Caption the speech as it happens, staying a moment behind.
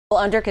Well,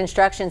 under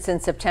construction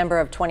since September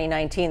of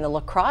 2019, the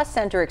Crosse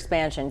Center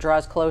expansion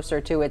draws closer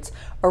to its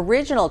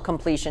original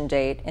completion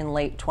date in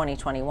late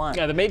 2021.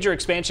 The major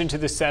expansion to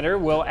the center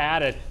will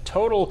add a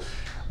total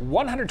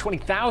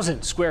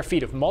 120,000 square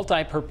feet of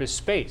multi-purpose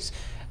space.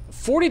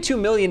 $42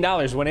 million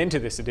went into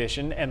this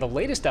addition, and the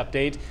latest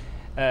update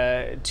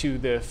to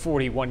the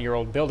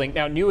 41-year-old building.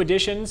 Now, new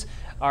additions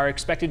are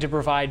expected to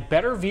provide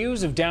better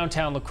views of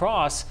downtown La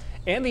Crosse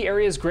and the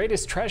area's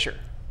greatest treasure.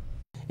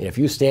 And if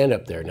you stand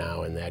up there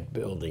now in that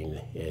building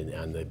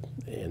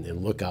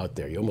and look out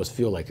there, you almost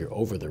feel like you're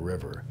over the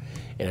river.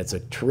 And it's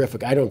a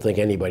terrific, I don't think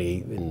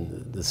anybody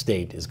in the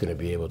state is going to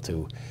be able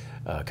to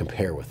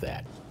compare with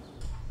that.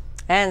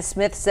 And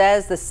Smith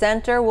says the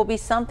center will be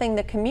something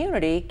the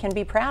community can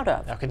be proud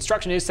of. Now,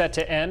 construction is set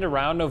to end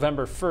around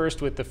November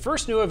 1st, with the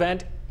first new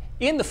event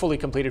in the fully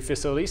completed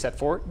facility set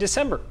for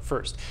December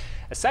 1st.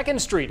 A second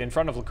street in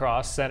front of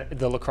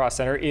the La Crosse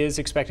Center is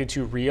expected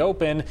to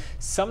reopen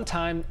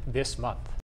sometime this month.